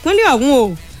nípínlẹ̀ ọ̀hún o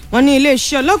wọ́n ní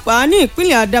iléeṣẹ́ ọlọ́pàá ní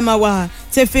ìpínlẹ̀ Adamawa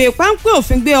ti fi páńpẹ́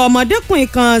òfin gbé ọmọdékùnrin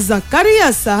kan Zakaria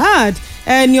Sahad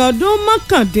ẹni ọdún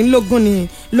mọ́kàndínlógún ni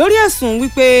lórí ẹ̀sùn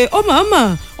wípé ó mọ̀ọ́mọ̀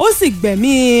ó sì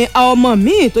gbẹ̀mí ọmọ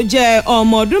míì tó jẹ́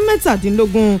ọmọ ọdún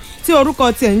mẹ́tàdínlógún tí orúkọ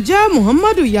tiẹ̀ ń jẹ́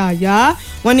Muhammadu Yahaya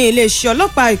wọ́n ní iléeṣẹ́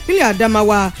ọlọ́pàá ìpínlẹ̀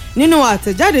Adamawa nínú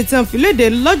àtẹ̀jáde tí wọ́n fi léde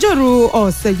lọ́jọ́rú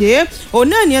ọ̀sẹ̀ yìí òun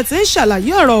náà ni ẹ ti ń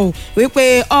ṣàlàyé ọ̀rọ̀ wípé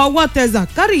ọwọ́ tẹ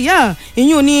Zakaria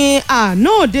ìyún ní àná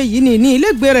òde yìí ní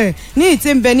ilégbé rẹ̀ ní ìtì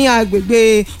ń bẹ ní agbègbè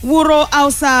Wuro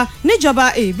Hausa níjọba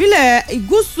ìbílẹ̀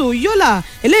Gúúsù Yola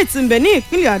eléyìí tí ń bẹ ní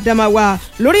ìpínlẹ̀ Adamawa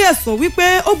lórí ẹ̀sùn wípé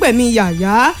ó gbẹ̀mí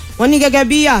Yahaya wọ́n ní gẹ́gẹ́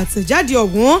bí àtẹ̀jáde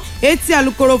ọ̀hún etí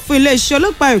alukoro fún iléeṣẹ́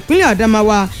ọlọ́pàá ìpínlẹ̀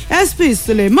Adamawa SP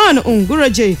Suleiman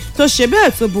Nguroje tó ṣe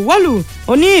bẹ́ẹ̀ tó buwọ́lù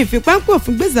ó ní ìfipápò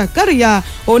fún gbé Zakaria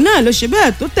òun náà ló ṣe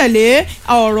bẹ́ẹ̀ tó tẹ̀lé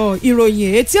ọ̀rọ̀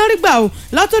ìròyìn etí ń rí gbà ó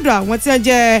látọ̀dọ̀ àwọn tí wọ́n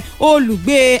jẹ́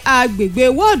olùgbé agbègbè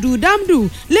wọ́ọ̀dù Damdu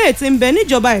léè tí ń bẹ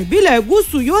níjọba ìbílẹ̀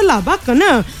Gúúsù Yola bákan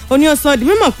náà ó ní ó sọ di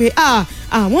mímọ̀ pé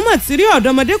àwọn mọ̀ tí rí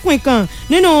ọ̀dọ́mọdékùnrin kan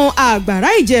nínú àgbàrá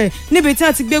ìjẹ́ níbi tí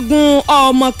wọ́n ti gbégun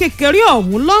ọmọ kékeré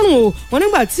ọ̀hún lọ́rùn o wọn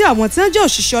nígbà tí àwọn tí wọ́n jẹ́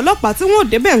òṣìṣẹ́ ọlọ́pàá tí wọ́n ò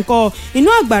débẹ̀ ńkọ́ inú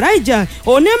àgbàrá ìjà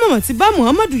onímọ̀mọ̀ ti bá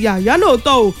Muhammadu Yahaya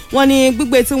lóòótọ́ o wọn ni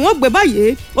gbígbé tí wọ́n gbé báyìí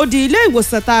ó di ilé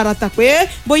ìwòsàn tààràtà pé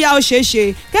bóyá ó ṣeé ṣe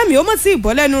kẹ́mi ó mọ̀ sí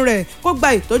ìbọ́ lẹ́nu rẹ̀ kó gba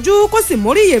ìtọ́jú kó sì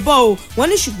mórí ìyè bọ́ o wọn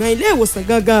ní ṣùgbọ́n ilé ìwòsàn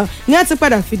gangan ni a ti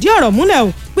padà fìdí ọ̀rọ̀ múlẹ̀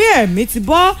o pé ẹ̀mí ti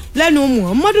bọ́ lẹ́nu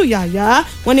Muhammadu Yahaya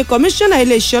wọn ni kọmíṣánná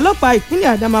iléeṣẹ́ ọlọ́pàá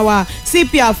ìpínlẹ̀ Adamawa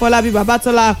CP Afọlábí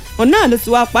Babátọ́lá ọ̀nà ló ti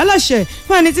wá pàláṣẹ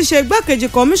fún ẹni tí ṣe igbákejì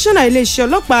kọmíṣánná iléeṣẹ́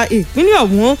ọlọ́pàá ìpínlẹ̀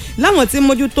ọ̀hún láwọn tí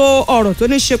mójútó ọ̀rọ̀ tó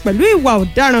ní ṣe pẹ̀lú ìwà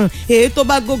ọ̀daràn èyí tó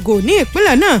bá gògò ní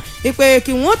ìpínlẹ̀ náà ìpè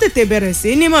kí wọ́n tètè bẹ̀rẹ̀ sí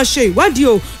ní máa ṣe ìwádìí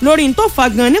o lórí n tó fa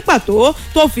gan ní pàtó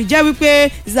tó fi jẹ́ wípé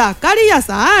Zakaria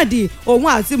Sahad òun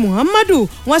àti Muhammadu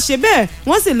wọ́n ṣe bẹ́ẹ̀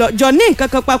wọ́n sì jọ ní nǹkan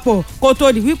kan papọ̀ kó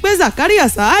tó di wípé Zakaria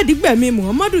Sahad gbẹ̀mí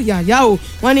Muhammadu Yahaya o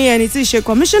wọ́n ní ẹni tí í ṣe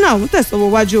kọmíṣánná ọ̀hún tẹ̀sọ́wọ́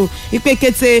wájú ìpè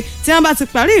kété tí wọ́n bá ti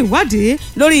parí ìwádìí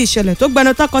lórí ìṣẹ̀lẹ̀ tó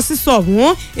gbẹnu tọkọ sísọ ọ̀hún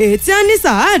èyí tí wọ́n ní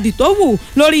Sahad tó wù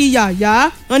lórí Yahaya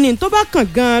wọ́n ní tó bá kàn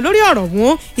gan lórí ọ̀rọ̀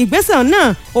ọ̀hún ìgbésẹ̀ náà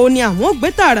òun ni àwọn ò gbé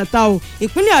tààràtà o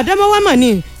ìpínlẹ̀ Adamawa mọ̀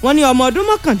ni wọ́n ní ọmọ ọdún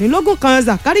mọ́kàndínlógún kan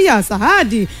Zakaria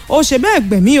Sahad ó ṣe bẹ́ẹ̀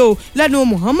gbẹ̀mí o lẹ́nu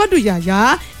Muhammadu Yahaya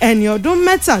ẹni ọdún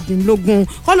mẹ́tàdínlógún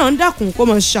kọ́nà ń dákun kó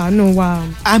mọ̀ ṣàánú wa.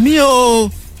 àmì o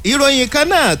ìròyìn kan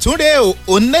náà tún rèé o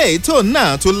òun náà ètò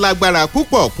náà tún lágbára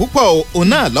púpọ̀ o òun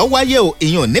náà ló wáyé o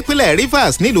ìyẹn nípínlẹ̀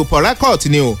Rivers nílùú Port Harcourt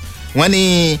ni o wọ́n ní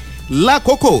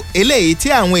lákòókò eléyìí tí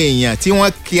àwọn èèyàn tí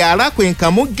wọ́n kì arákùnrin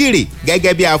kan mú gìrì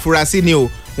gẹ́gẹ́ bí afurasí ni o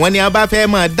wọ́n ní wọ́n bá fẹ́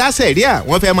máa dá sẹ̀ríà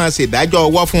wọ́n fẹ́ máa ṣèdájọ́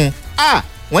ọwọ́ fún un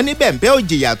wọ́n ní bẹ̀ǹbẹ́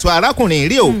òjìyà tó arákùnrin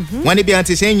rí o wọ́n ní bí wọ́n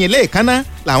ti ṣe ń yin léèkánná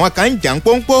làwọn kan ń jà ń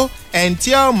pọ́npọ́ ẹni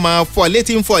tí ó mọ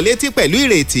fọ létí pẹ̀lú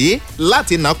ìrètí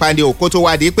láti nà pani òkú tó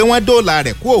wá di pé wọ́n dóòlà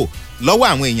rẹ̀ kú ò lọ́wọ́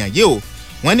àwọn èèyàn yìí o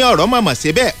wọ́n ní ọ̀rọ̀ mọ̀mọ̀ sí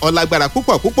bẹ́ẹ̀ ọlágbára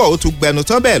púpọ̀ ó tún gbẹnu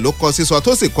tán bẹ́ẹ̀ ló kọ sísọ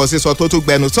tó sì kọ sísọ tó tún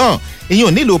gbẹnu tán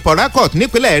ìyún nílùú Port Harcourt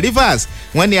nípínlẹ̀ Rivers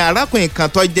wọ́n ní arákùnrin kan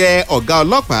tó jẹ́ ọ̀gá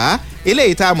ọlọ́pàá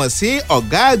eléyìí tá a mọ̀ sí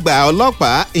ọ̀gá àgbà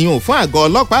ọlọ́pàá ìyún fún àgọ́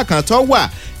ọlọ́pàá kan tó wà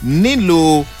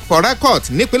nílùú Port Harcourt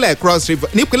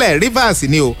nípínlẹ̀ Rivers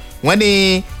ni o wọ́n ní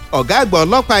ọ̀gá àgbà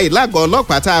ọlọ́pàá ìlàgọ̀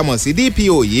ọlọ́pàá tá a mọ̀ sí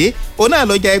DPO yìí òun náà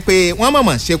ló jẹ́ pé wọ́n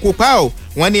mọ̀mọ̀ ṣekú pa o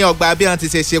wọ́n ní ọgbà bí wọ́n ti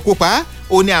ṣe ṣekú pa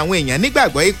ó ní àwọn èèyàn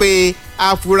nígbàgbọ́ yìí pé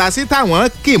afurasí táwọn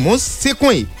kì mú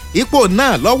síkùn yìí ipò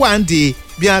náà lọ́wọ́ à ń di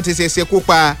bí wọ́n ti ṣe ṣekú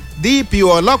pa DPO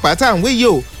ọlọ́pàá táwọn wíyì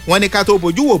o wọ́n ní ká tó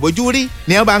bójú wò bójú rí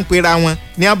ni wọ́n bá ń pera wọn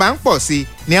ni wọ́n bá ń pọ̀ sí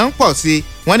ni wọ́n ń pọ̀ sí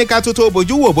wọ́n ní ká tó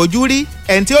bójú wò bójú rí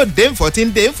ẹni tí ó dé ń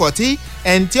fọ̀tí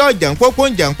ẹni tí ó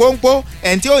jàǹpópó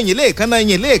ẹni tí ó yìn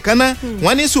léèkánná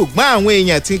wọ́n ní ṣùgbọ́n àwọn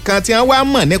èèyàn kan tí wọ́n wá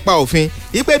mọ̀ nípa òfin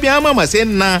ipe bí wọ́n mọ̀mọ̀ ṣe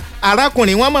ń na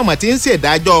arákùnrin wọn mọ̀mọ̀ tí ń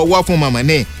ṣèdájọ́ ọwọ́ fún mọ̀mọ̀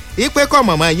ni ipe kọ́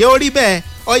mọ̀mọ̀ yẹ ó rí bẹ́ẹ̀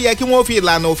ó yẹ kí wọ́n fi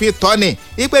ìlànà òfin tọ́ ni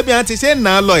ipe bí wọ́n ti ṣe ń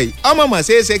nà á lọ yìí ọmọọmọ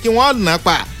ṣeéṣe kí wọ́n nà á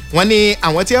pa wọ́n ní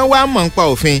àwọn tí wọ́n wá mọ̀ nípa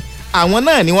òfin àwọn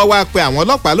náà ni wọ́n wá pe àwọn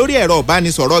ọlọ́pàá lórí ẹ̀rọ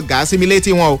ìbánisọ̀rọ̀ gàásì mi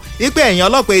létí wọn o ipe ẹ̀yin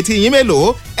ọlọ́pàá etí yín mélòó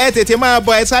ẹ tètè máa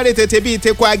bọ ẹ sáré tètè bíi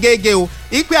teko agége o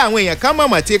ipe àwọn èèyàn kan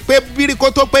mọ̀mọ̀ ti pé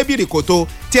bíríkótó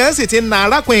tí wọ́n sì ti na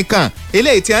arákùnrin kan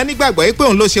eléyìí tí wọ́n nígbàgbọ́ pé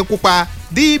òun ló ṣekú pa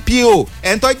DPO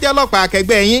ẹ̀ ń tọ́jú ọlọ́pàá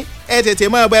akẹgbẹ́ yín ẹ tètè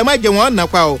máa bọ ẹ má jẹ wọn nà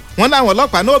pa o wọn láwọn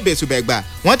ọlọ́pàá náà bẹ̀sùbẹ̀gbà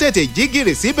wọ́n tètè jí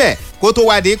gìrì síbẹ̀ kó tó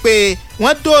wá di pé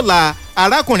wọ́n dóòlà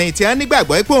arákùnrin tí wọ́n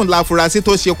nígbàgbọ́ pé òun la afurasí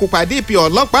tó ṣekú pa DPO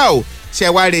ọlọ́pàá o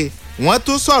ṣẹ̀wáre wọ́n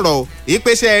tún sọ̀rọ̀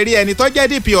ìpèsè rí ẹni tó jẹ́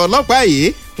DP ọlọ́pàá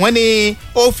yìí wọ́n ní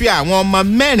ó fi àwọn ọmọ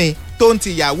mẹ́rin tó ń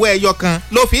tìyàwó ẹyọ kan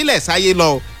ló fi ilẹ̀ sáyé lọ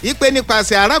ìpè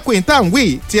nípasẹ̀ arákùnrin tàǹwì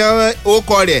tí ó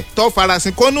kọ rẹ̀ tó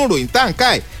farasin kónú ròyìn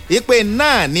tàǹkàì ìpè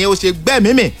náà ni ó ṣe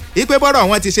gbẹ́mímì ìpè bọ́rọ̀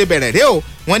wọn ti ṣe bẹ̀rẹ̀ rẹ o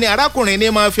wọ́n ní arákùnrin ní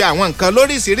máa fi àwọn nǹkan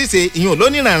lóríṣiríṣi ìyún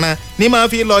lóníranran ní máa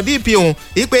fi lọ DPO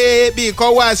ìpè bíi kọ́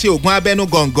wá sí oògùn abẹ́nú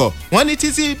gọ̀ǹgọ̀ wọ́n ní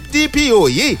títí DPO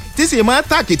yìí tí sì máa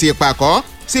tàkìtì ìpàkọ́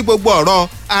sí gbogbo ọ̀rọ̀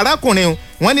arákùnrin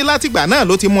wọ́n ní látìgbà náà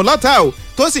ló ti mú lọ́tà o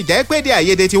tó sì jẹ́ pé èdè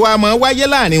àìyedè ti wá máa wáyé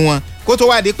láàrin wọn kó tó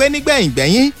wá di pé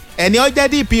nígbẹ̀yìngbẹ̀yìn ẹni ó jẹ́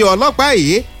DPO ọlọ́pàá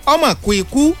yìí ọmọ kú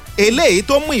ikú eléyìí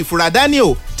tó mú ìfura dání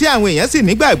o tí àwọn èèyàn sì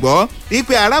nígbàgbọ́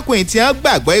wípé arákùnrin tí wọ́n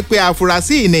gbàgbọ́ pé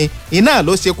afurasí ni iná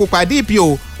ló ṣekú pa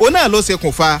DPO òun náà ló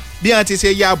ṣekùnfà bí wọ́n ti ṣe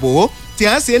ya bò ó tí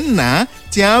wọ́n sì ń nà á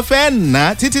tí wọ́n fẹ́ nà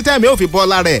á títí tẹ̀mí ò fi bọ́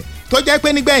lára rẹ̀ tó jẹ́ pé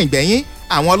nígbẹ̀yìngbẹ̀yìn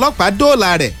àwọn ọlọ́pàá dóòlà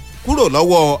rẹ̀ kúrò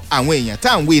lọ́wọ́ àwọn èèyàn tá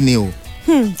à ń wí ni o.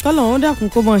 kọ́lọ̀ wọn dàkún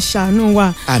kó mọ̀ ṣàánú wa.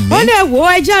 wọ́n dẹ̀ wò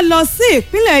ẹja lọ sí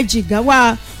ìpínlẹ̀ Jigawa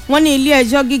wọ́n ní ilé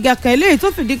ẹjọ́ gíga kan eléyìí tó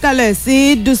fìdí kalẹ̀ sí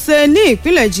Dùsẹ̀ ní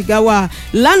ìpínlẹ̀ Jigawa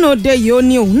lánàá òde yìí ó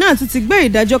ní òun náà tún ti gbé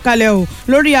ìdájọ́ kalẹ̀ o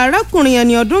lórí arákùnrin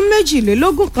ẹni ọdún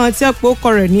 22 kan tí ẹ̀pọ̀ ọkọ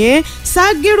rẹ̀ ní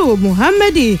Sagiru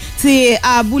Muhammed ti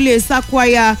abúlé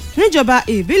Sakwaya níjọba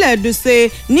ìbílẹ̀ Dùsẹ̀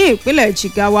ní ìpínlẹ̀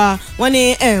Jigawa wọ́n ní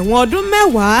ẹ̀wọ̀n ọdún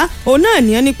 10 òun náà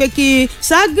ní ẹni pé kí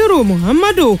Sagiru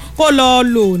Muhammed kó lọ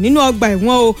lò nínú ọgbà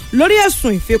ẹ̀wọ̀n o lórí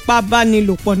ẹ̀sùn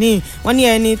ìfipábánilòpọ̀ ni wọ́n ní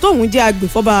ẹni tóun jẹ́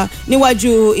agbèfọ́ba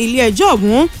níwájú ilé ẹjọ́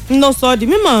ọ̀hún ń lọ sọ di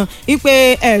mímọ̀ wípé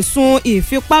ẹ̀sùn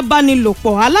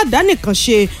ìfipábánilòpọ̀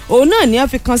aládàánìkànṣe òun náà ní a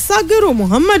fi kan Sagiru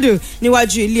Muhammed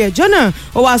níwájú ilé ẹjọ́ náà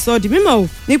ó wá sọ di mímọ̀ o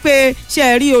wípé ṣe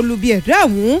rí olubi ẹ̀dá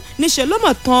ọ̀hún níṣẹ́ ló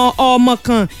mọ̀ tán ọmọ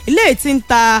kan ilé tí ń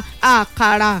ta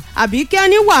àkàrà àbí kí á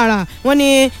ní wàrà wọ́n ní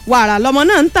wàrà lọmọ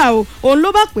náà ń tà o òun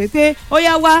ló bá pè pé ó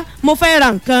yá wá mo fẹ́ ra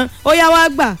nǹkan ó yá wá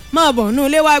gbà máa bọ̀ nínú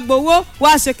ilé wá gbowó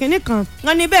wá ṣe kinní kan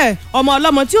wọ́n ní bẹ́ẹ̀ ọmọ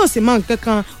ọlọ́mọ tí ò sì mọ nǹkan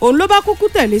kan òun ló bá kúkú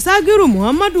tẹ̀lé Sagiru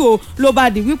Muhammed o ló bá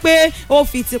di wípé ó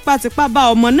fi tipátipá bá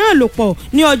ọmọ náà lò pọ̀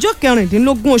ní ọjọ́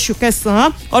 16 oṣù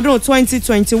kẹsàn-án ọdún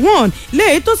 2021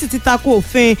 léyìí tó sì ti tako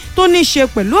òfin tó ní í ṣe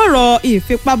pẹ̀lú ọ̀rọ̀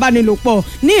ìfipábánilòpọ̀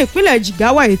ní ìpínlẹ̀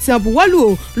Jigawa èyí tí wọ́n buwọ́lù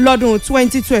o lọ́dún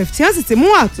 2012 tí wọ́n sì ti mú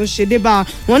àtúnṣe dé bá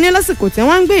wọn ní lásìkò tí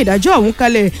wọ́n ń gbé ìdájọ́ ọ̀hún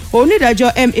kalẹ̀ onídàájọ́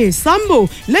M.A. Sambo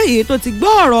léyìí tó ti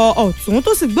gbọ́ ọ̀rọ̀ ọ̀tún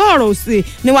tó sì gbọ́ ọ̀rọ̀ òsì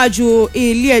níwájú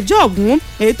ilé ẹjọ́ ọ̀hún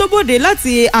èyí tó bòde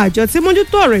láti àjọ tí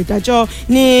mójútó ọ̀rọ̀ ìdájọ́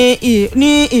ní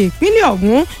ìpínlẹ̀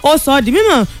ọ̀hún ó sọ di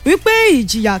mímọ̀ wípé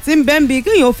ìjìyà tí ń bẹ ń bi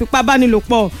kéèyàn ó fipá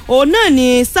bánilòpọ̀ òun náà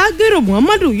ni Sagiru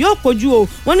Muhammed yóò kojú o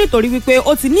wọ́n nítorí wípé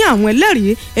ó ti ní àwọn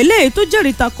ẹlẹ́rìí eléyìí tó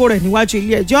jẹ́rìí tako rẹ̀ níwájú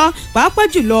ilé ẹjọ́ pàápàá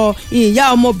jùlọ ìyá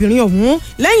ọmọbìnrin ọ̀hún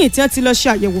lẹ́yìn tí wọ́n ti lọ ṣe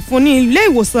àyẹ̀wò fún ní ilé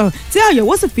ìwòsàn tí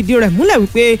àyẹ̀wò sì fìdí rẹ̀ múlẹ̀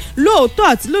wípé lóòótọ́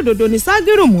àti lódodo ni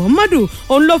Sagiru Muhammed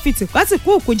òun ló fi tìpátìkú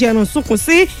òkú jẹrun sunkún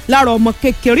sí lára ọmọ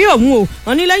kékeré ọ̀hún o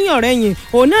wọ́n ní lẹ́yìn ọ̀rẹ́yìn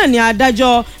òun náà ni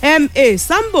adájọ́ M.A.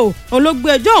 Sambo òun ló gbé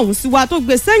ẹjọ́ ọ̀hún sí wa tó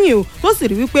gbé sẹ́yìn o tó sì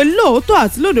rí wípé lóòótọ́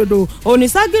àti lódodo òun ni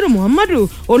Sagiru Muhammed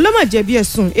òun ló mà jẹ̀bi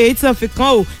ẹ̀sùn èyí tí wọ́n fi kàn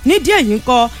ó nídìí èyí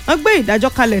ńkọ́ wọ́n gbé ìdájọ́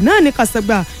kalẹ̀ náà ní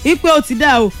kàṣàgbà wípé ó ti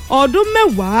dá o ọdún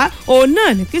 10 òun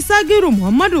náà ní kí Sagiru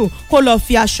Muhammed kó lọ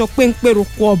fi aṣọ péńpé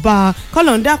roko ọba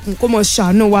kọ́lọ̀ ń dákun kó mọ̀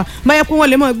ṣàánú wa báyẹ̀ pé wọ́n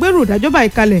lè mọ̀ gbèrú ìdájọ́ báyìí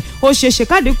kalẹ̀ ó ṣe é ṣe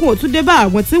kádìkù ó tún dé bá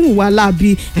àwọn tí ń hùwà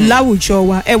láabi láwùjọ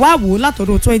wa ẹ wá wò ó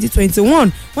látọdún 2021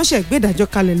 wọ́n ṣe gbé ìdájọ́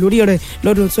kalẹ̀ lórí rẹ̀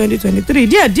lọ́dún 2023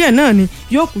 díẹ̀díẹ̀ náà ni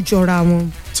yóò kú jọra wọn.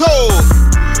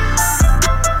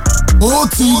 ó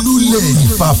ti lulẹ̀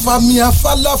ìfàfàmìà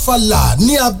falafala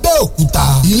ní Abẹ́òkúta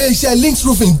iléeṣẹ́ Links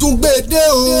Roofing tún gbé e dé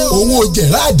o owó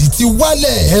jẹ̀ráàdì ti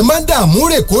wálẹ̀ ẹ má dààmú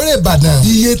rèkórè Ìbàdàn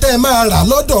iye tẹ́ ẹ máa rà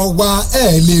lọ́dọ̀ wa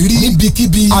ẹ lè rí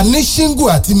níbikíbi àní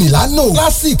shingle àti Milano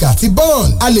classic àti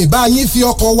bond a lè bá yín fi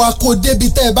ọkọ̀ wa kó débi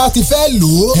tẹ́ ẹ bá ti fẹ́ lò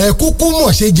ó ẹ kúkú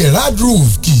mọ̀ ṣe Gerard roof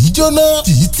kì í jóná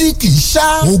kì í tí kì í ṣá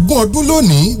 20 ọdún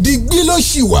lónìí digbí ló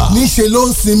ṣì wà níṣẹ́ ló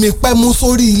ń sinmi pẹ́mú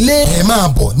sórí ilé ẹ máa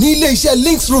bọ̀ ní iléeṣẹ́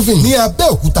Links Roofing ní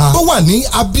Abẹ́òkúta tó wà ní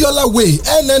Abiola Way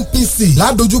NNPC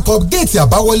ládojúkọ géètì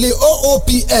àbáwọlé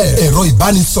OOPL ẹ̀rọ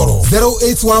ìbánisọ̀rọ̀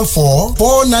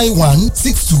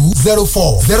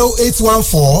 08144916204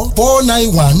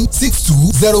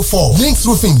 08144916204 Links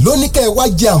Roofing ló ní kẹ́ ẹ wá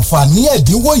jẹ àǹfààní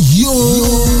ẹ̀dínwó yìí o.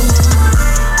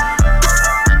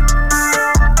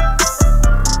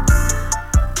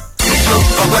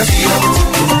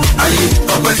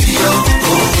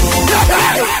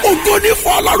 Ògo ni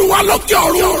fún Ọlọ́run wa lókè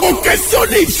ọ̀run. Òkè sí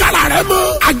òní ìṣàlà rẹ̀ mọ́.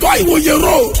 Àgọ́ ìwòye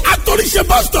road. àtòríṣe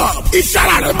bus stop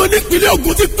ìṣàrà rẹ̀ mọ́ nípínlẹ̀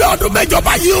Ògùn ti pé ọdún mẹ́jọ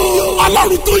báyìí o.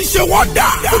 Ọlọ́run tó ń ṣe wọ́ndà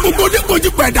fún gbogbo oníkojú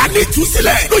pẹ̀dá ní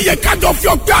ìtúsílẹ̀ ló yẹ kájọ fi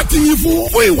ọpẹ́ àtìyìn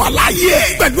fún ìwàláyé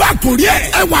ẹ̀ pẹ̀lú àkórí ẹ̀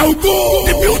ẹwà ògo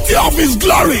the beauty of his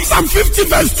glory Psalm 50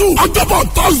 verse 2 ọjọ́bọ̀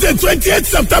Thursday 28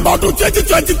 September ọdún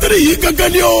 2023 yìí gẹ́gẹ́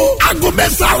ni o. aago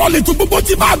mẹ́sàn-án àrọ̀ lè tún gbogbo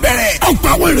ti máa bẹ̀rẹ̀ ọ̀pọ̀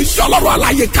àwọn ìrìnsẹ̀ Ọlọ́run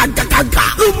aláyé kàńkàńkà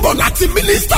ló ń bọ̀ láti mínísítà